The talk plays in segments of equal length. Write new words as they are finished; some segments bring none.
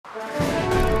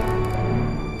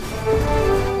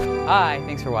Hi,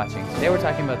 thanks for watching. Today we're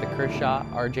talking about the Kershaw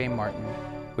RJ Martin,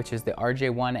 which is the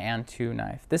RJ1 and 2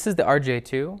 knife. This is the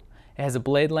RJ2. It has a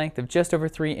blade length of just over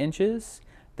 3 inches.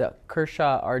 The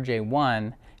Kershaw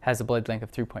RJ1 has a blade length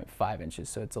of 3.5 inches,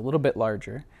 so it's a little bit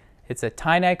larger. It's a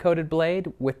TiNi coated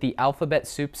blade with the alphabet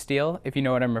soup steel, if you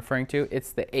know what I'm referring to.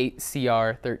 It's the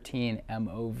 8CR13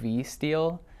 MOV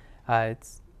steel.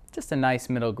 It's just a nice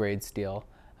middle grade steel.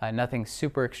 Nothing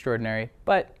super extraordinary,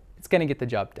 but it's going to get the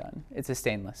job done. It's a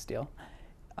stainless steel.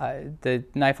 The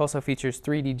knife also features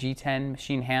 3D G10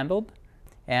 machine handled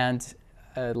and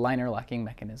a liner locking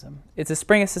mechanism. It's a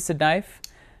spring assisted knife,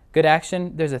 good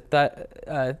action. There's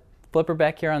a flipper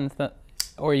back here on the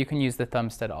or you can use the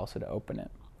thumbstud also to open it.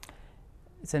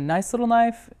 It's a nice little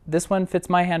knife. This one fits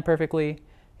my hand perfectly.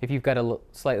 If you've got a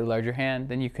slightly larger hand,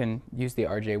 then you can use the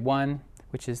RJ1,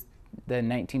 which is the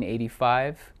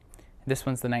 1985. This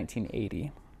one's the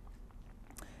 1980.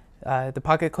 The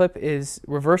pocket clip is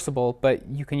reversible, but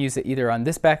you can use it either on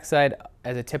this backside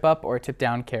as a tip up or a tip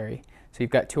down carry. So you've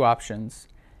got 2 options.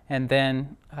 And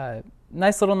then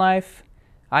nice little knife.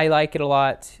 I like it a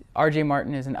lot. RJ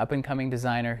Martin is an up and coming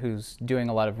designer who's doing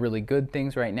a lot of really good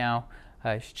things right now.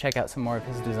 You should check out some more of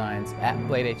his designs at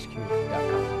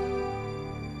bladehq.com.